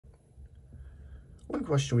One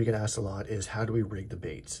question we get asked a lot is, how do we rig the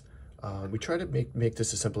baits? We try to make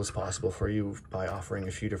this as simple as possible for you by offering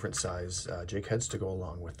a few different size jig heads to go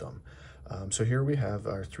along with them. So here we have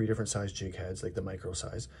our 3 different size jig heads, like the micro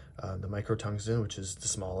size, the micro tungsten, which is the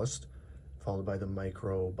smallest, followed by the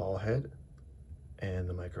micro ball head and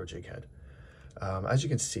the micro jig head. As you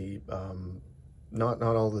can see, not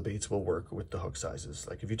all the baits will work with the hook sizes.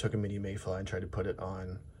 Like if you took a mini mayfly and tried to put it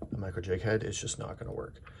on a micro jig head, it's just not going to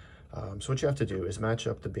work. So what you have to do is match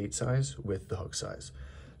up the bait size with the hook size.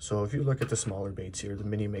 So if you look at the smaller baits here, the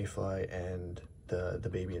mini mayfly and the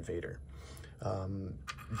baby invader,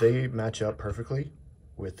 they match up perfectly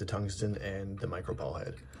with the tungsten and the micro ball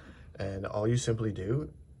head. And all you simply do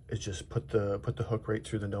is just put the hook right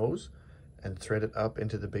through the nose and thread it up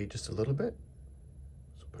into the bait just a little bit.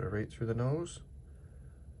 So put it right through the nose,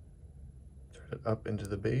 thread it up into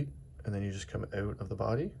the bait, and then you just come out of the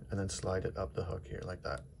body and then slide it up the hook here like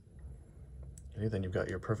that. Okay, then you've got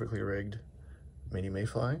your perfectly rigged mini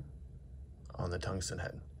mayfly on the tungsten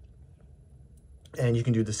head. And you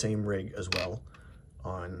can do the same rig as well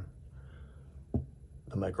on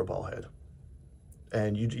the micro ball head.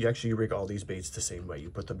 And you actually rig all these baits the same way. You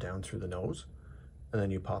put them down through the nose and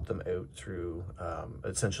then you pop them out through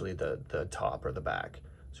essentially the top or the back.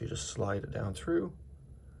 So you just slide it down through,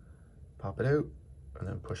 pop it out, and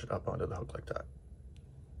then push it up onto the hook like that.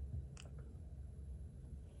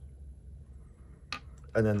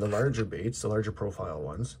 And then the larger baits, the larger profile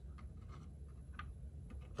ones,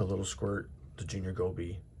 the little squirt, the junior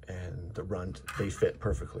goby, and the runt, they fit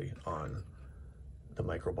perfectly on the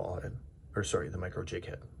micro ball head, or sorry, the micro jig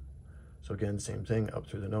head. So again, same thing, up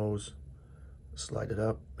through the nose, slide it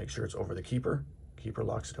up, make sure it's over the keeper. Keeper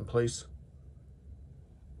locks it in place.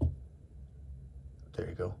 There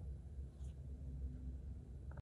you go.